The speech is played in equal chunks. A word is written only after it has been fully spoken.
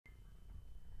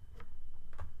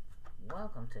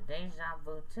welcome to Deja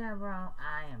Vu Tarot.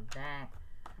 I am back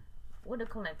with a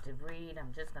collective read.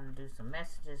 I'm just going to do some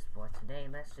messages for today.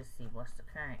 Let's just see what's the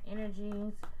current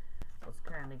energies, what's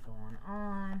currently going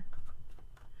on.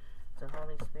 So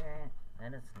Holy Spirit,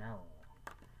 let us know.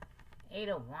 Eight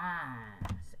of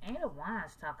Wands. Eight of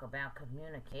Wands talk about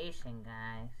communication,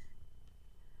 guys.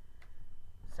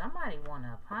 Somebody want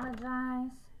to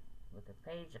apologize with the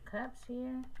Page of Cups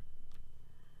here.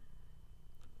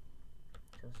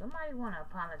 So somebody want to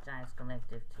apologize,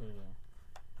 collective, to you.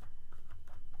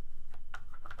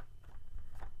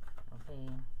 Okay.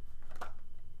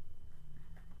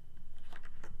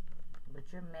 But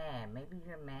you're mad. Maybe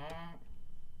you're mad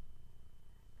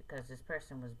because this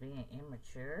person was being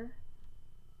immature.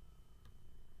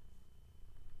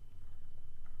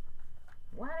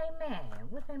 Why they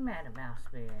mad? What they mad about,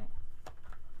 Spirit?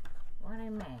 Why they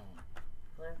mad?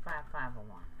 Clarify Five of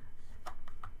Wands.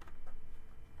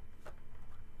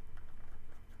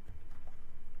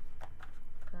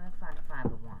 Clarify the Five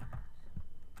of Wands.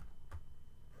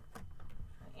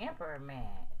 The Emperor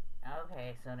mad.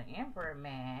 Okay, so the Emperor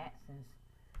mad since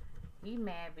he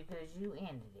mad because you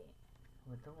ended it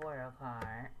with the World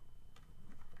card.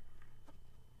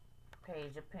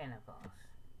 Page of Pentacles.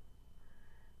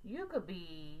 You could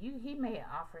be, he may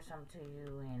offer something to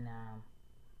you and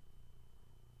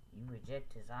you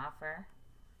reject his offer.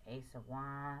 Ace of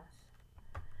Wands.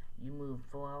 You move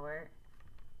forward.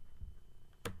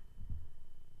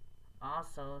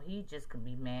 Also, he just could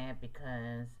be mad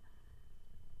because,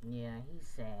 yeah, he's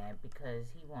sad because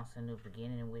he wants a new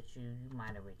beginning with you. You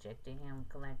might have rejected him,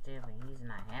 collective, and he's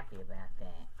not happy about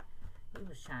that. He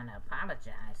was trying to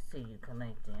apologize to you,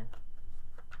 collective.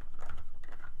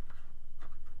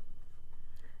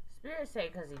 Spirit say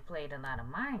because he played a lot of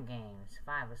mind games.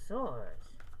 Five of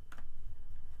Swords.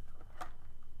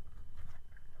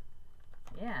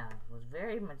 Yeah, was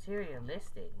very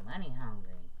materialistic, money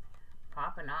hungry.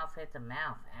 Popping off at the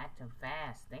mouth, acting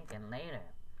fast, thinking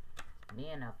later.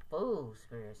 Being a fool,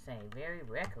 Spirit say. Very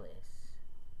reckless.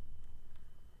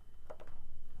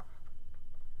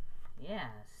 Yeah,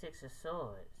 Six of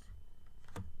Swords.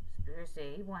 Spirit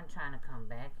say he wasn't trying to come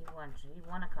back. He want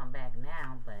to come back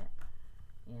now, but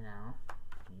you know,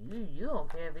 you don't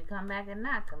care if he come back or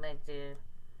not, collective.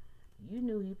 You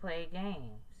knew he played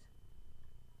games.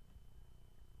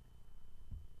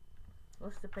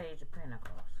 What's the Page of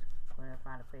Pentacles?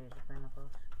 Clarify the Page of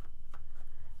Pentacles.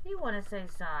 He want to say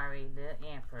sorry, the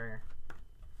Emperor.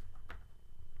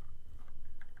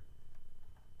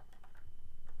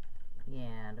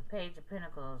 Yeah, the Page of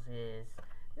Pentacles is,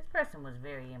 this person was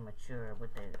very immature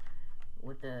with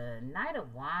the Knight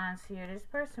of Wands here. This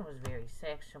person was very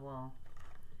sexual.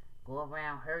 Go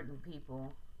around hurting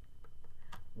people.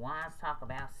 Wands talk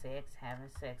about sex, having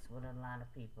sex with a lot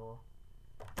of people.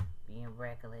 Being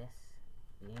reckless.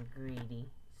 Being greedy.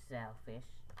 Selfish.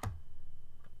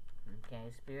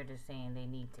 Okay, Spirit is saying they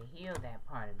need to heal that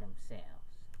part of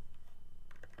themselves.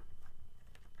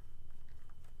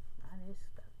 Why this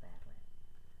stuff backward?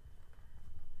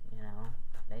 You know,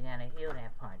 they gotta heal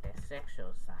that part, that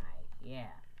sexual side.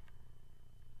 Yeah.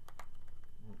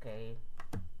 Okay.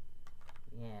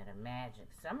 Yeah, the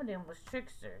magic. Some of them was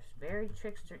tricksters. Very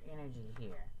trickster energy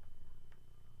here.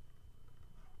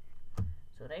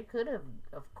 So they could have,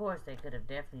 of course, they could have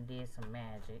definitely did some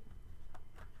magic.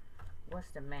 What's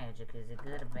the magic? Is it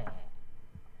good or bad?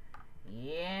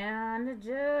 Yeah, on the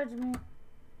Judgment.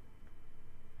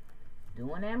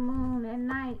 Doing that moon at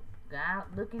night.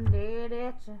 God looking dead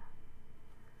at you.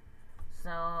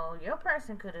 So, your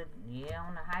person could have, yeah,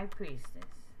 on the High Priestess.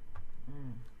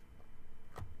 You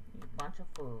bunch of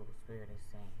fools, Spirit is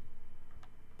saying.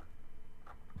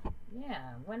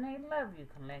 Yeah, when they love you,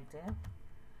 collective.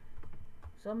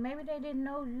 So maybe they didn't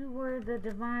know you were the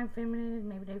divine feminine.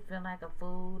 Maybe they feel like a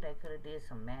fool. They could have did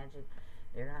some magic.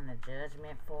 They're on the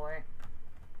Judgment for it.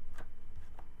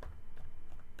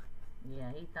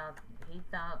 Yeah, he thought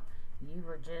you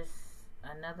were just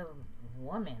another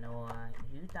woman, or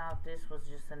you thought this was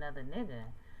just another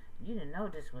nigga. You didn't know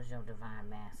this was your divine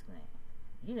masculine.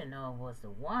 You didn't know it was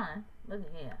the one. Look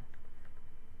at here.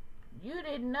 You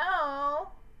didn't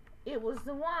know it was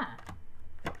the one.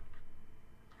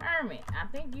 Hermit, I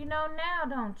think you know now,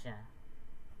 don't you?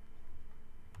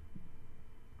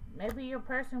 Maybe your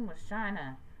person was trying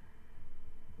to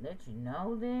let you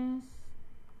know this.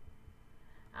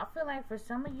 I feel like for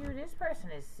some of you, this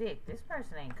person is sick. This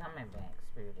person ain't coming back,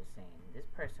 Spirit is saying. This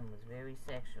person was very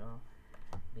sexual,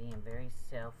 being very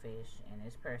selfish, and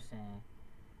this person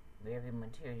very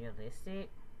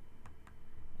materialistic.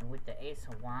 And with the Ace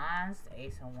of Wands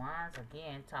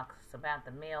again talks about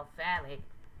the male phallic.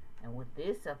 And with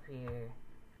this up here,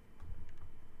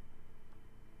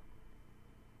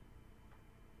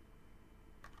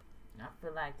 I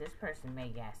feel like this person may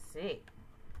got sick.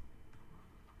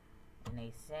 And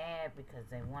they sad because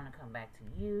they want to come back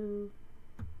to you.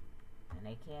 And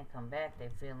they can't come back. They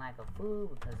feel like a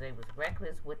fool because they was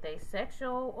reckless with their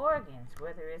sexual organs.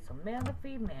 Whether it's a male or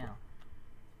female.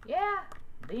 Yeah.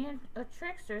 Being a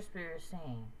trickster, spirit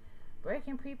saying.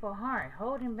 Breaking people's heart.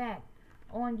 Holding back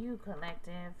on you,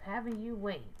 collective. Having you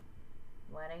wait.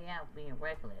 While they out being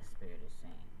reckless, spirit is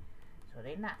saying. So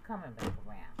they not coming back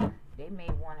around. They may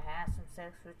want to have some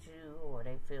sex with you. Or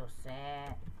they feel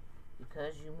sad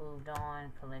because you moved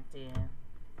on, collective.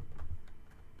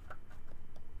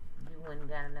 You wouldn't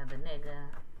got another nigga.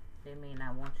 They may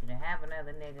not want you to have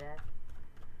another nigga.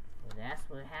 But that's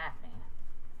what happened.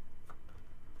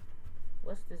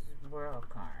 What's this world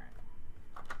card?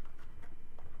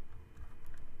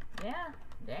 Yeah,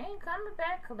 they ain't coming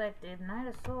back, collective. Knight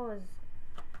of Swords.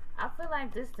 I feel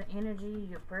like this the energy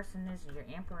your person is, your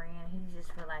emperor in. He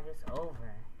just feel like it's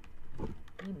over.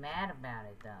 He mad about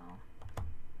it though.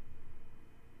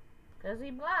 Cause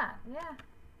he blocked, yeah.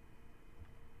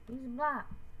 He's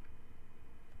blocked.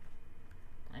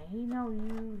 And he know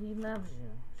you, he loves you.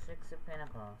 6 of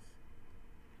Pentacles.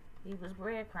 He was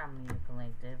breadcrumbing you,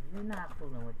 collective. You're not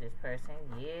fooling with this person.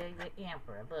 Yeah, your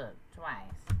emperor. Look,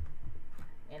 twice.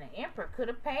 And the emperor could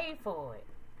have paid for it.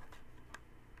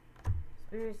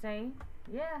 Spirit say,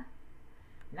 yeah.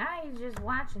 Now he's just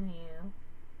watching you.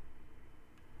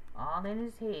 All in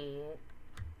his head.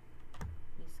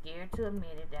 He's scared to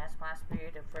admit it. That's why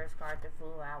Spirit, the first card to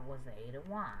flew out was the 8 of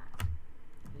Wands.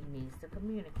 He needs to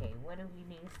communicate. What do he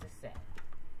needs to say?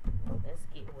 Let's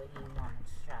get what he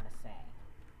wants to try to say.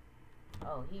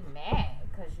 Oh, he mad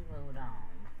because you moved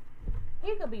on.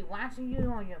 He could be watching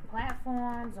you on your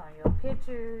platforms, on your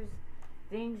pictures,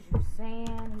 things you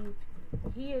saying.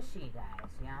 He or she, guys.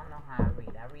 Y'all know how I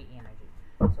read. I read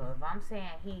energy. So if I'm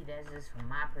saying he, that's just from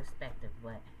my perspective.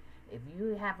 But if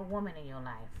you have a woman in your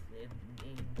life, if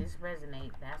this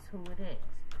resonates, that's who it is.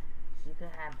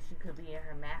 She could be in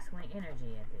her masculine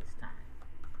energy at this time.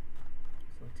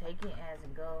 So take it as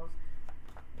it goes.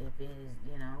 If it is,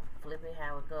 flip it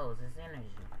how it goes. It's energy.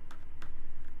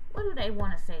 What do they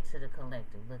want to say to the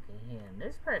collective? Look at him.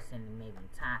 This person may be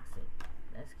toxic.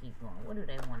 Let's keep going. What do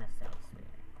they want to say, Spirit?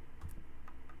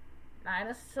 Knight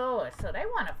of Swords. So they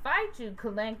want to fight you,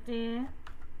 collective.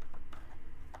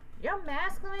 Your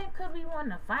masculine could be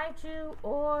wanting to fight you,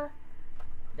 or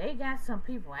they got some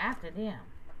people after them.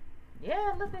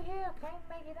 Yeah, look at here. Can't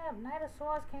make it up. Knight of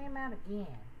Swords came out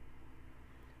again.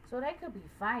 So they could be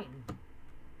fighting.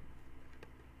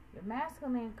 Your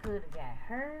masculine could have got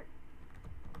hurt.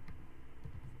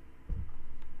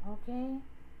 Okay?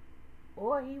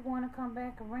 Or he want to come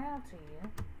back around to you.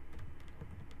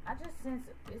 I just sense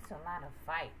it's a lot of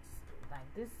fights. Like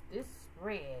this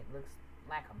spread looks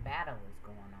like a battle is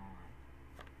going on.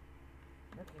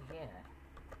 Look at here.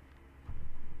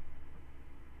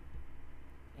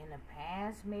 In the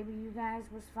past, maybe you guys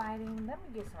was fighting. Let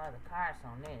me get some other cards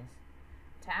on this.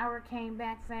 Tower came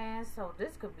back fast, so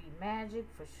this could be magic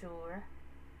for sure.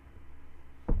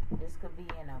 This could be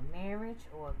in a marriage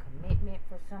or a commitment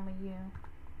for some of you.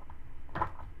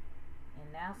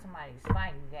 And now somebody's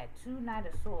fighting. You got 2 Knight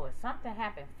of Swords. Something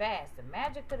happened fast. The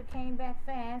magic could have came back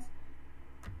fast.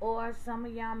 Or some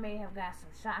of y'all may have got some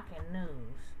shocking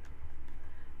news.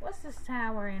 What's this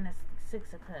Tower in the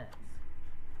 6 of Cups?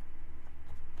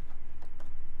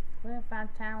 Clarify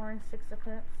Tower and 6 of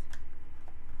Cups.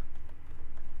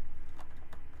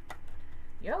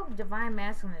 Your divine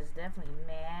masculine is definitely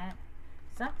mad.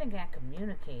 Something got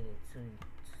communicated to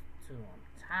him.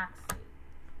 Toxic.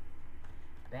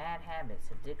 Bad habits,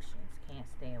 addictions. Can't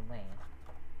stay away.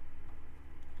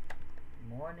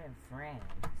 More than friends.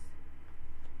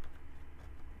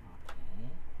 Okay.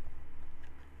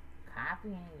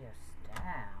 Copying your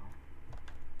style.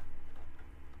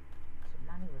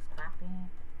 Somebody was copying.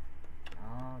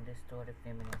 Oh, distorted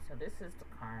feminine. So this is the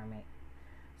karmic.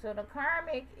 So the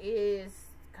karmic is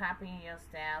copying your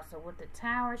style. So with the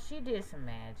Tower, she did some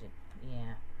magic.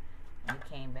 Yeah. And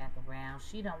came back around.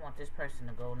 She don't want this person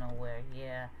to go nowhere.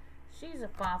 Yeah. She's a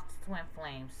false twin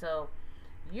flame. So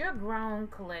you're grown,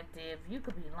 collective. You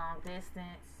could be long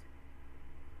distance.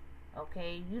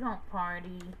 Okay. You don't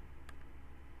party.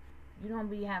 You don't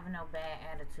be having no bad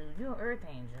attitude. You're an earth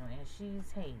angel and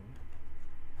she's hating.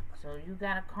 So you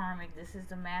got a karmic. This is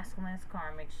the masculine's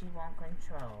karmic. She won't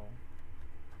control.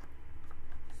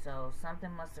 So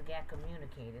something must have got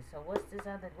communicated. So what's this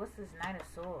Knight of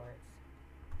Swords?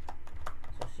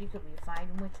 So she could be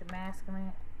fighting with your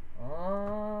masculine.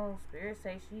 Oh, Spirit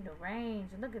say she deranged.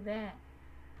 Look at that.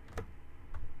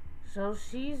 So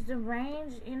she's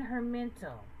deranged in her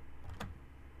mental.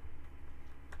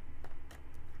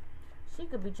 She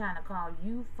could be trying to call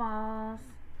you false,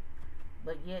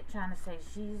 but yet trying to say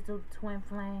she's the twin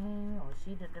flame or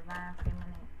she the divine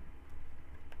feminine.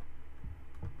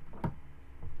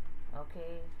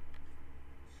 Okay,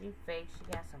 she fake.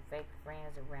 She got some fake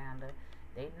friends around her.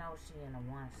 They know she in a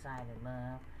one-sided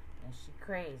love, and she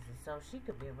crazy. So she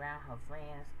could be around her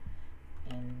friends,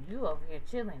 and you over here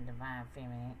chilling, divine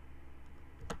feminine.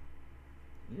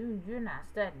 You're not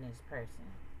studying this person.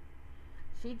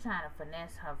 She trying to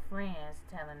finesse her friends,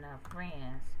 telling her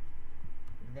friends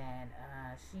that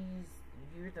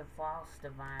you're the false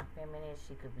divine feminine.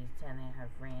 She could be telling her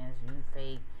friends you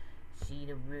fake, she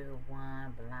the real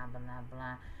one, blah blah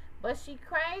blah. But she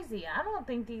crazy. I don't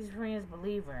think these friends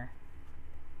believe her.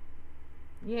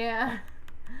 Yeah.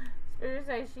 Spirit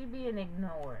say she being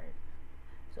ignored.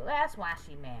 So that's why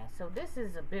she mad. So this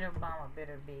is a bitter bum, a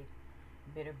bitter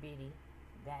bitty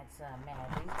that's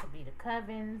mad. These could be the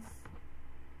covens.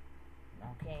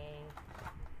 Okay.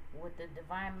 With the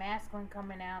divine masculine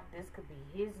coming out, this could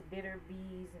be his bitter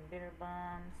bees and bitter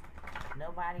bums.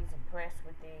 Nobody's impressed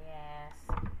with their ass.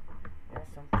 There's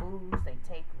some fools, they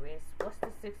take risks. What's the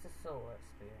Six of Swords,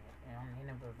 Spirit? In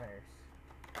a reverse.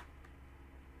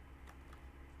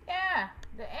 Yeah,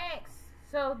 the X.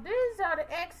 So these are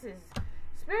the X's.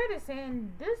 Spirit is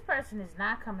saying this person is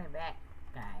not coming back,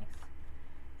 guys.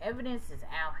 Evidence is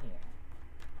out here.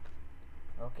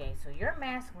 Okay, so your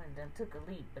masculine done took a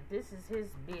leap, but this is his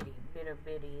bitter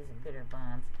biddies and bitter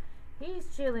bums.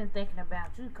 He's chilling thinking about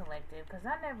you, collective, because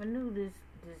I never knew this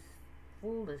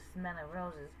fool is smelling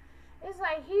roses. It's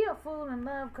like he a fool in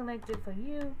love, collective, for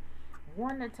you,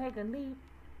 wanting to take a leap,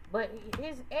 but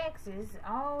his exes,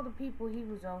 all the people he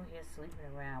was over here sleeping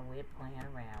around with, playing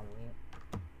around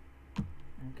with,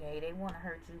 okay, they want to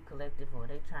hurt you, collective, or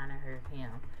they trying to hurt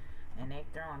him. And they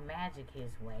throwing magic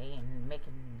his way and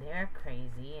making their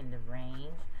crazy and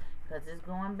deranged because it's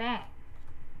going back.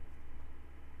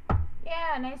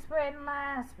 Yeah, and they spreading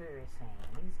lies, Spirit saying.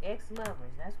 These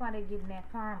ex-lovers, that's why they getting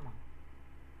that karma.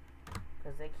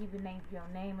 Because they keeping your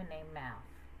name in their mouth.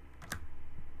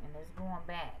 And it's going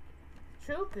back.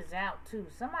 Truth is out too.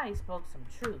 Somebody spoke some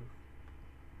truth.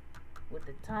 With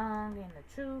the tongue and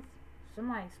the truth,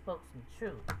 somebody spoke some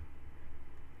truth.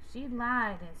 She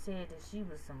lied and said that she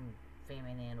was some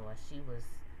feminine or she was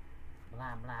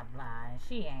blah blah blah, and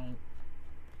she ain't.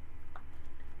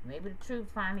 Maybe the truth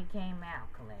finally came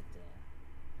out, collective.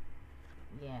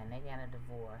 Yeah, and they got a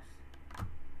divorce.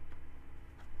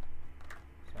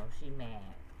 So she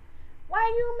mad.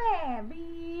 Why you mad,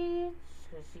 bitch?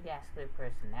 Because she got split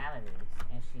personalities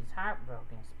and she's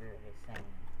heartbroken, Spirit is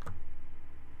saying.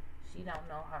 She don't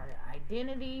know her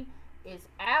identity. Is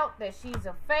out, that she's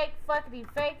a fake, fuckity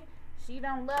fake. She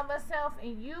don't love herself,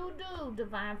 and you do,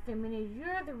 divine feminine.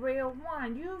 You're the real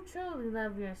one. You truly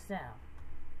love yourself.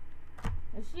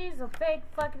 And she's a fake,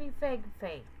 fuckity fake.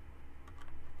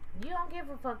 You don't give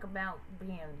a fuck about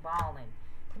being balling.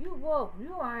 You woke.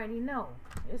 You already know.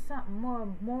 There's something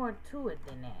more to it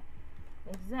than that.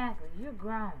 Exactly. You're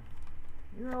grown.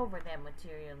 You're over that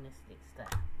materialistic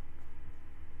stuff.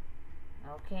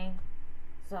 Okay?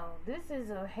 So, this is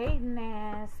a hating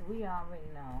ass, we already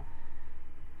know.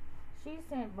 She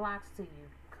sent blocks to you,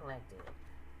 collective.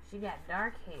 She got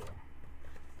dark hair.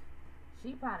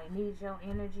 She probably needs your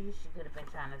energy. She could have been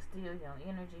trying to steal your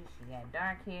energy. She got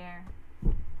dark hair.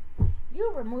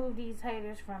 You remove these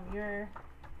haters from your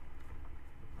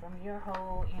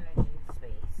whole energy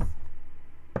space.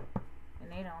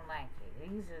 And they don't like it.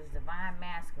 These are divine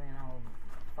masculine old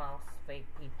false fake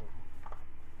people.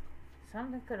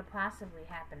 Something could have possibly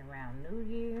happened around New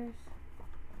Year's.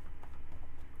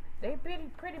 They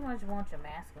pretty much want your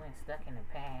masculine stuck in the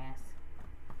past.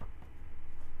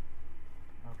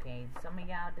 Okay, some of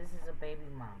y'all, this is a baby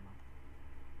mama.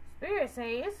 Spirit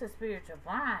say it's a spiritual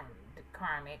bond,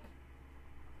 karmic.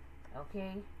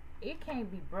 Okay? It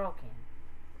can't be broken.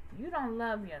 You don't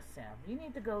love yourself. You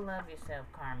need to go love yourself,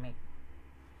 karmic.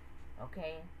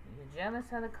 Okay? You're jealous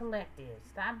of the collective.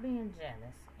 Stop being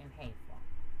jealous and hateful.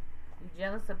 You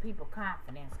jealous of people's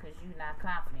confidence because you're not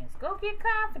confident. Go get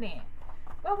confident.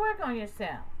 Go work on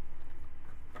yourself.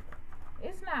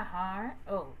 It's not hard.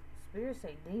 Oh, Spirit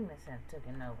say demons have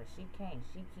taken over. She can't.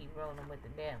 She keep rolling with the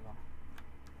devil.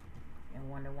 And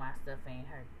wonder why stuff ain't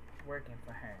working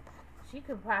for her. She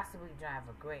could possibly drive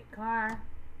a great car.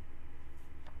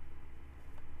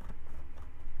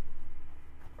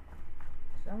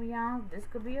 Some of y'all, this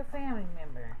could be a family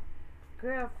member.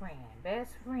 Girlfriend.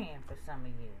 Best friend for some of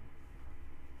you.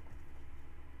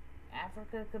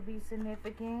 Africa could be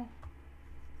significant,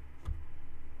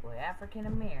 or African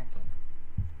American.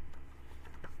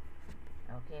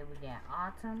 Okay, we got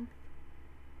autumn.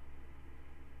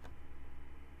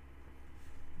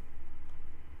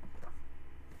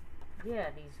 Yeah,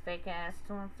 these fake ass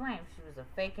twin flames. She was a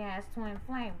fake ass twin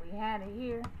flame. We had it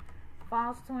here.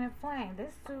 False twin flame.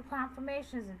 This 2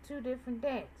 confirmations in 2 different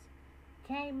decks.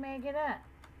 Can't make it up.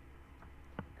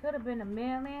 Could have been a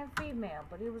male and female,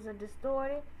 but it was a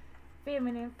distorted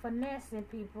feminine finessing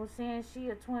people saying she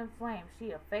a twin flame.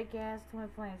 She a fake ass twin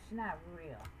flame. She not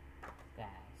real, guys.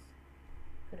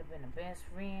 Could have been a best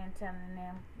friend telling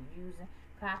them using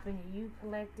copying you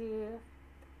collective.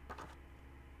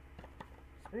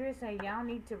 Spirit say y'all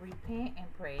need to repent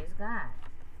and praise God.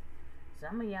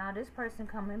 Some of y'all, this person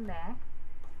coming back.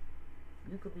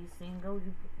 You could be single.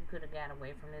 You could have got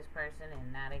away from this person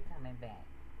and now they coming back.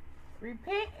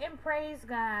 Repent and praise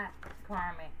God,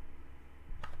 Karmic.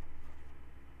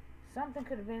 Something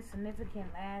could have been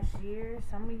significant last year.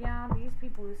 Some of y'all, these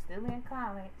people are still in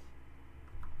college.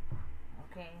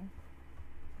 Okay.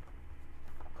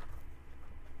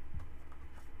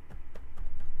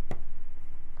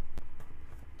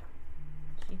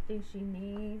 She thinks she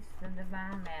needs the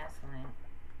divine masculine.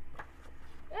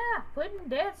 Yeah, putting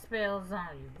death spells on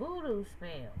you. Voodoo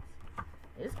spells.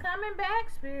 It's coming back,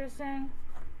 Spirit saying.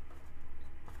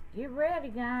 Get ready,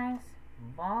 guys.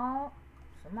 Ball.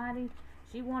 Somebody,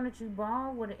 she wanted you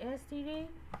bald with an STD.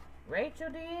 Rachel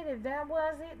did, if that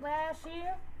was it last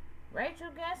year.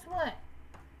 Rachel, guess what?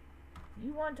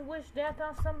 You want to wish death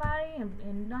on somebody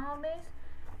and all this?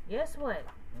 Guess what?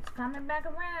 It's coming back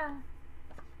around.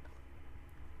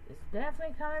 It's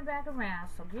definitely coming back around,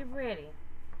 so get ready.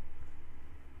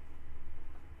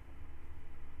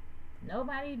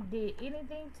 Nobody did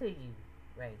anything to you,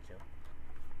 Rachel.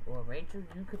 Or Rachel,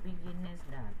 you could be getting this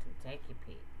done too. Take your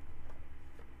pick.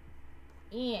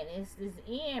 N, it's this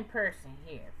N person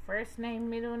here. First name,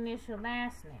 middle initial,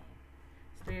 last name.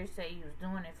 Spirit say you was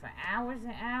doing it for hours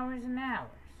and hours and hours.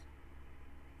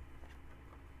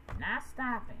 Not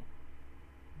stopping.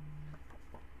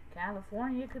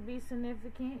 California could be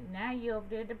significant. Now you're over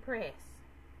there depressed.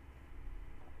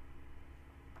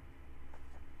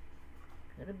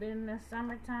 Could have been in the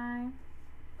summertime.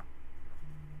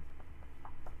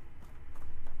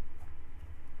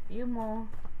 Few more.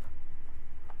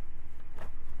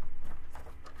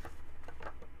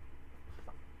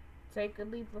 Take a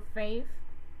leap of faith.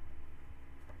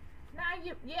 Now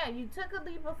you took a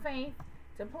leap of faith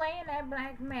to play in that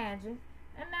black magic,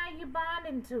 and now you're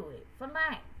bonding to it for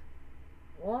life.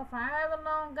 Or for however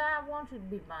long God wants you to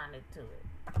be bonded to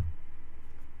it.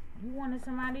 You wanted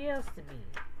somebody else to be.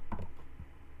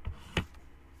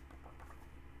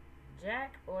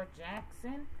 Jack or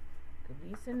Jackson could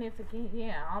be significant.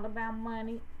 Yeah, all about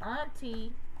money.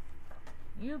 Auntie,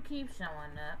 you keep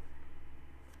showing up.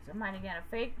 Somebody got a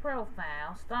fake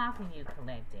profile stalking you,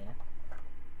 collective.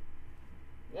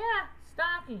 Yeah,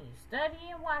 stalking you,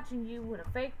 studying, watching you with a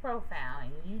fake profile,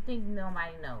 and you think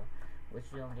nobody know what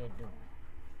you over there doing.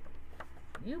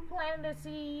 You planted a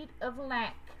seed of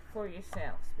lack for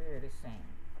yourself, Spirit is saying.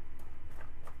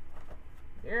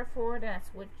 Therefore, that's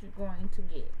what you're going to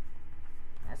get.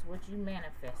 That's what you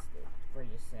manifested for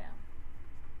yourself.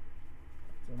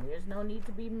 So there's no need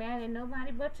to be mad at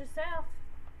nobody but yourself.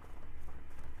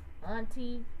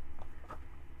 Auntie,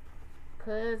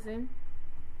 cousin.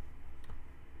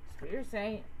 Spirit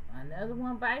saying another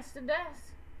one bites the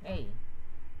dust. Hey,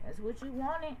 that's what you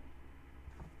wanted.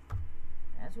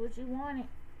 That's what you wanted.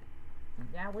 You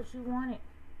got what you wanted.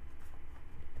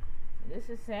 This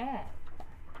is sad.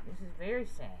 This is very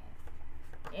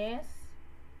sad. S.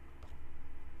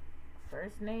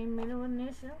 First name, middle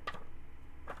initial.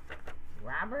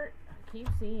 Robert. I keep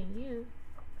seeing you.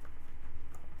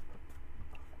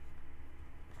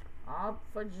 All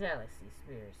for jealousy,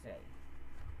 Spirit say.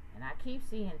 And I keep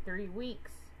seeing 3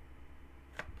 weeks.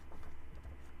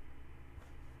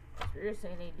 Spirit say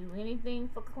they do anything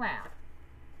for clout.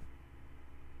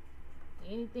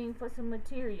 Anything for some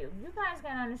material. You guys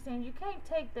gotta understand, you can't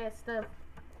take that stuff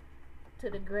to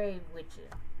the grave with you.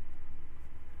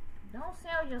 Don't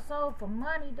sell your soul for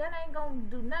money. That ain't gonna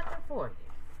do nothing for you.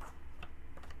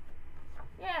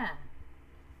 Yeah.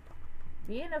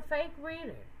 Being a fake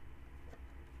reader.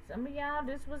 Some of y'all,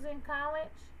 this was in college.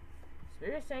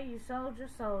 Spirit say you sold your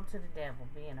soul to the devil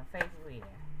being a fake reader.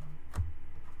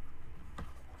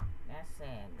 That's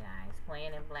sad, guys.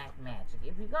 Playing in black magic.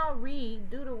 If you're gonna read,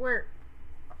 do the work.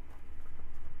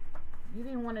 You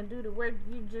didn't want to do the work.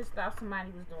 You just thought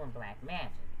somebody was doing black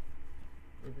magic.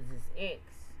 It was his ex.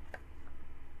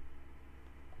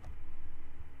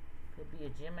 Could be a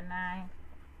Gemini.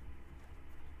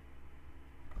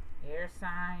 Air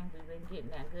sign. We've been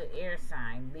getting that good air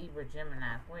sign. Libra,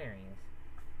 Gemini, Aquarius.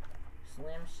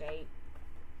 Slim shape.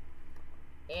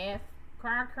 F.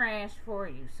 Car crash for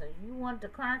you. So you want the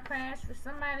car crash for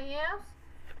somebody else?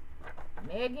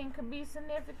 Megan could be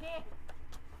significant.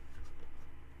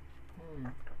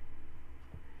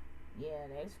 Yeah,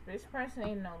 this person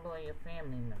ain't no loyal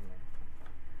family member.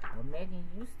 Well, Megan,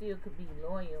 you still could be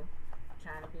loyal,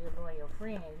 trying to be a loyal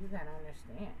friend. You gotta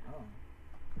understand. Oh,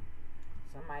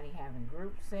 somebody having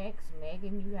group sex.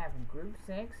 Megan, you having group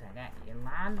sex. I got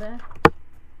Yolanda.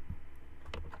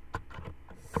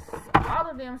 All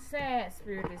of them sad,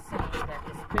 Spirit is saying that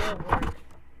the spell work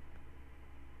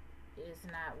is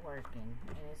not working,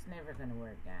 and it's never gonna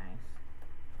work, guys.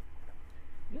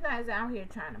 You guys out here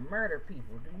trying to murder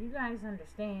people. Do you guys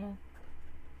understand?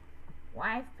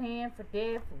 Wife paying for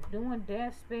death, doing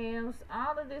death spells.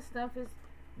 All of this stuff is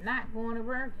not going to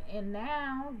work. And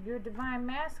now your divine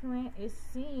masculine is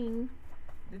seeing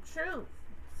the truth.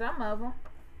 Some of them.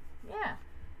 Yeah.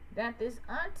 That this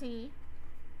auntie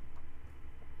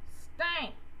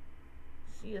stank.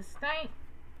 She a stank.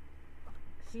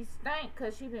 She stank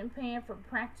because she been paying for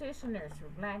practitioners for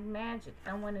black magic,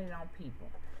 throwing it on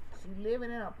people. She live in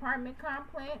an apartment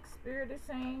complex, Spirit is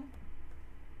saying.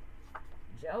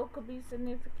 Joe could be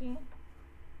significant.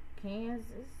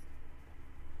 Kansas.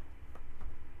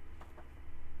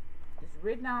 It's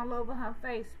written all over her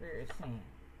face, Spirit is saying.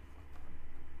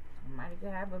 Somebody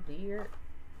could have a beard.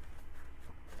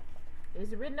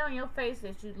 It's written on your face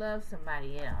that you love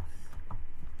somebody else.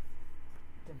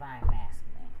 Divine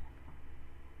masculine.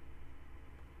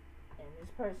 And this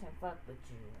person fucked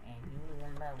with you and you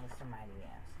in love with somebody else.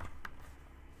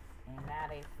 And now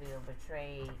they feel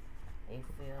betrayed. They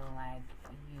feel like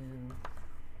you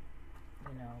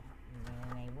know,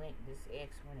 when this ex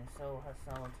went and sold her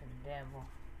soul to the devil.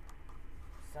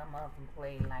 Some of them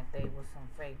played like they were some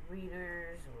fake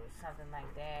readers or something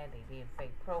like that. They did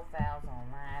fake profiles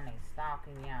online. They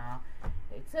stalking y'all.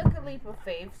 They took a leap of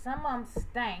faith. Some of them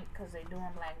stank because they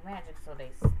doing black magic, so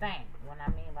they stank. What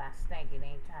I mean by stank, it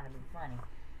ain't trying to be funny.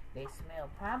 They smell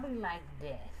probably like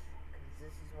death because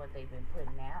this is what they've been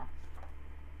putting out.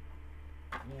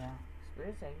 Yeah,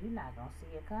 Spirit say you're not going to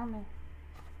see it coming.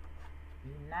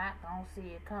 You're not going to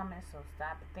see it coming, so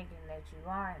stop thinking that you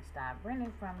are and stop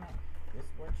running from it. This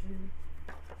is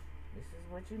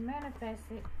what you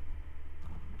manifested.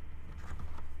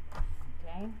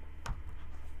 Okay?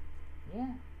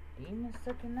 Yeah. Demons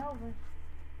taking over.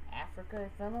 Africa,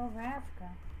 it fell over Africa.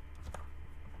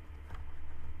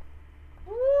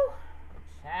 Woo!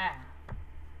 Child.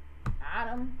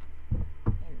 Autumn.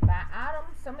 And by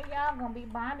autumn, some of y'all gonna be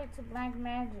bonded to black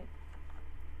magic.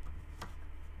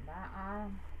 By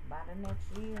autumn. By the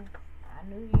next year. By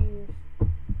New Year's.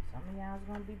 Some of y'all's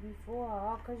gonna be before,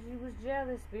 all because you was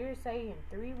jealous. Spirit say in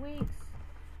 3 weeks.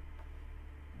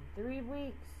 In 3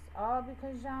 weeks. All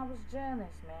because y'all was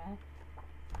jealous, man.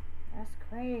 That's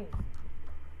crazy.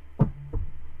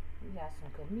 We got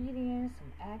some comedians,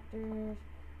 some actors.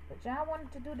 But y'all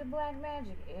wanted to do the black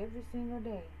magic every single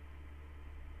day.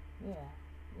 Yeah.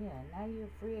 Now you're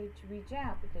afraid to reach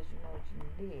out because you know what you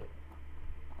did.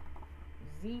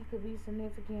 Z could be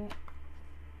significant.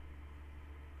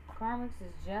 Karmics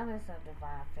is jealous of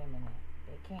divine feminine.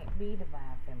 They can't be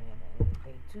divine feminine.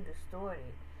 They too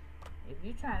distorted. If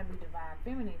you're trying to be divine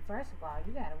feminine, first of all,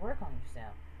 you gotta work on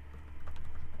yourself.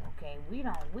 Okay, we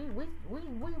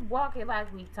walk it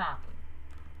like we talking.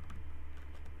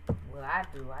 Well, I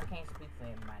do. I can't speak for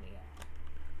everybody else.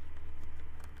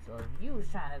 So if you was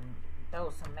trying to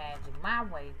throw some magic my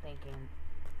way, thinking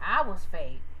I was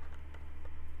fake,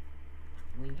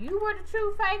 when you were the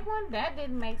true fake one, that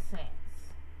didn't make sense.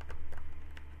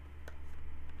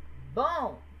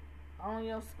 Boom! On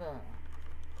your skull.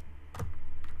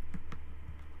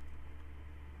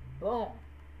 Boom!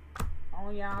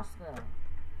 On y'all skull.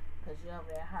 Because you're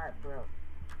over there heartbroken.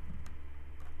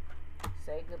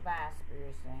 Say goodbye,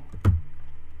 Spirit saying.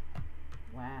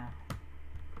 Wow.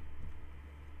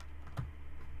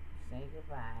 Say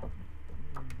goodbye.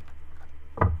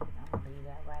 I'm going to leave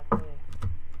that right there.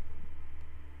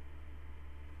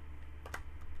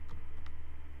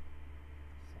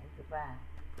 Say goodbye.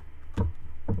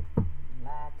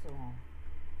 Lie to him.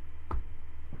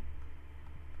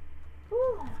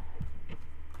 Whew.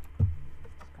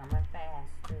 It's coming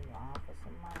fast too. All for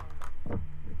some money.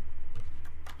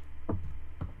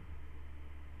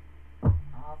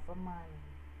 All for money.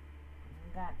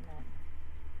 Ain't got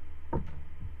nothing.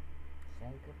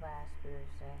 Say goodbye, Spirit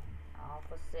say. All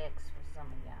for sex for some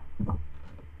of y'all.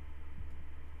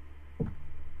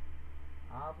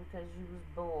 All because you was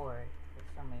bored for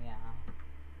some of y'all.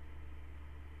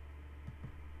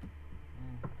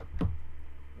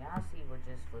 Y'all see what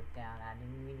just flipped out. I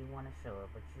didn't really want to show it,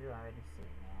 but you already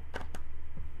see, man.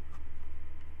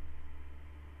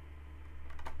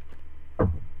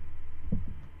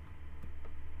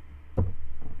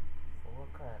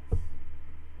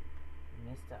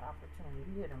 You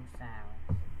hear them sirens.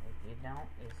 If you don't,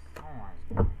 it's horns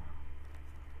going on.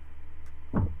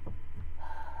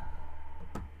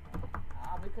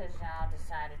 All because y'all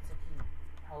decided to keep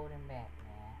holding back,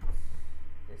 man.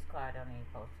 This card don't even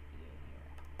supposed to be in here.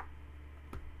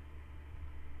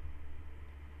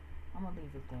 I'm gonna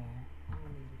leave it there.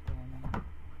 Man.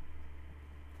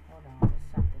 Hold on, there's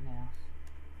something else.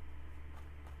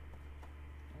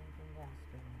 Anything else,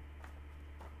 baby?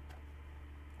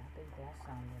 I think that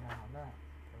summed it all up,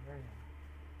 for real.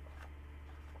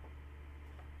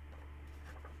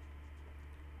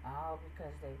 All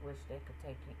because they wish they could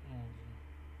take your energy.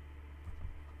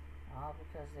 All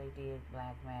because they did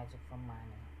black magic for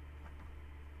money.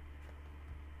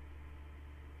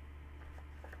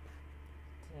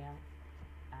 Tim,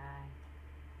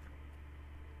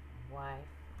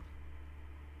 wife,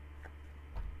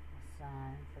 a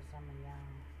son for some of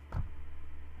y'all, a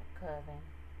coven,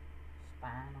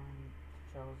 spying on the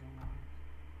chosen ones.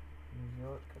 New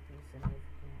York could be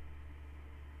significant.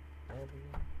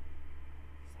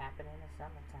 It's happening in the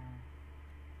summertime.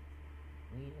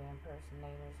 Media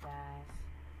impersonators, guys.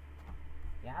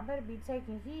 Y'all better be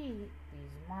taking heed.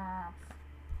 These mobs,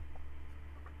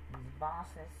 these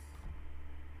bosses,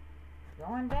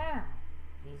 going down.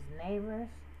 These neighbors,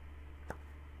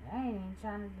 they ain't even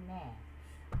trying to demand.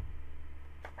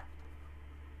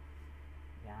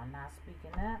 Y'all not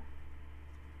speaking up.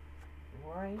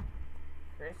 Worry.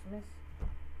 Christmas.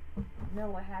 You know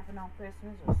what happened on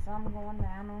Christmas? Or something going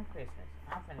down on Christmas.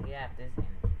 I'm finna get out this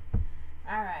energy.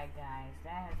 Alright, guys.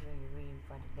 That has been your reading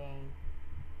for today.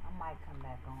 I might come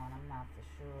back on. I'm not for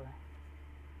sure.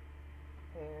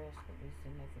 Paris could be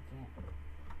significant.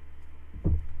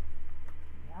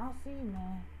 Y'all see,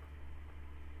 man.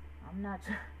 I'm not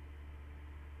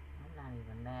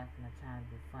even laughing or trying to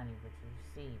be funny, but you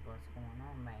see what's going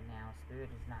on right now. Spirit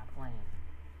is not playing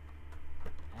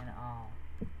at all.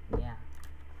 Yeah.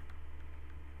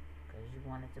 Because you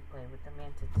wanted to play with them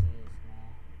entities,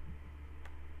 man.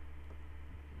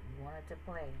 You wanted to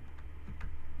play.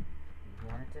 You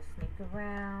wanted to sneak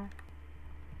around.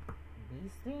 Be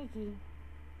sneaky.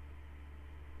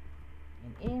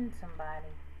 And end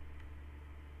somebody.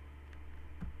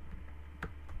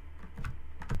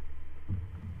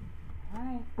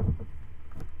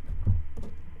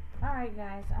 Alright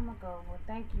guys, I'm gonna go. Well,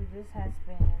 thank you. This has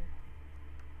been,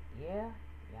 y'all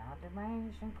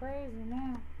deranged and crazy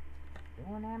now.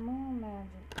 Doing that moon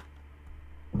magic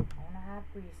on the high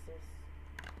priestess.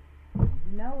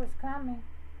 You know it's coming.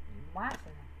 You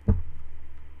watching it.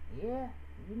 Yeah,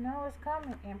 you know it's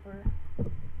coming, Emperor.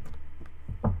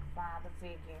 Father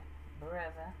figure,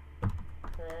 brother,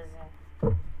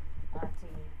 cousin,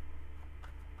 auntie,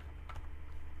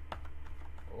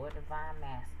 or divine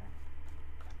masculine.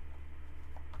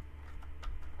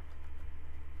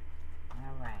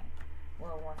 Alright.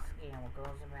 Well, once again, what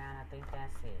goes around, I think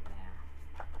that's it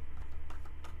now.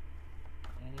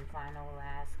 Any final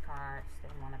last cards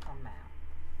that want to come out?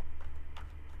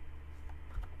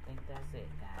 I think that's it,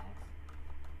 guys.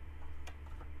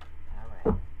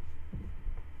 Alright.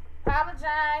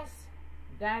 Apologize.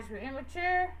 You guys were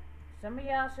immature. Some of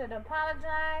y'all should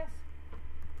apologize.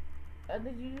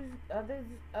 Others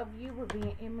of you were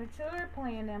being immature,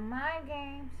 playing them mind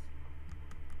games.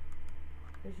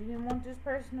 Because you didn't want this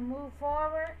person to move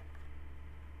forward.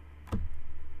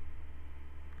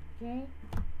 Okay?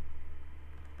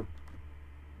 You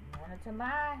wanted to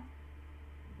lie.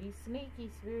 Be sneaky,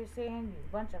 Spirit saying you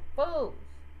a bunch of fools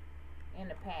in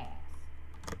the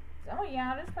past. Some of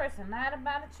y'all, this person lied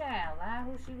about a child. Lied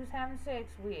who she was having sex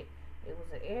with. It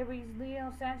was an Aries,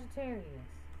 Leo, Sagittarius.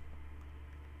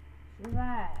 She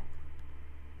lied.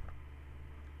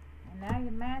 And now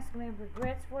your masculine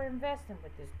regrets for investing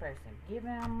with this person.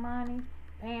 Giving them money,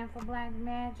 paying for black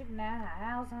magic. Now her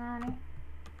house haunted.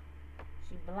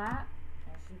 She blocked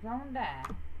and she gonna die.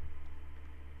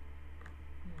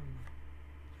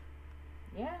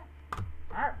 Yeah,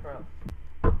 heartbroken.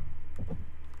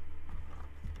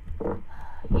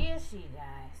 Here she,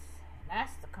 guys.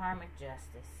 That's the karmic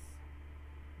justice.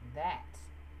 That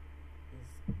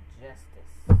is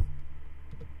justice.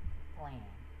 Plan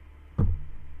with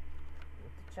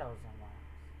the chosen one.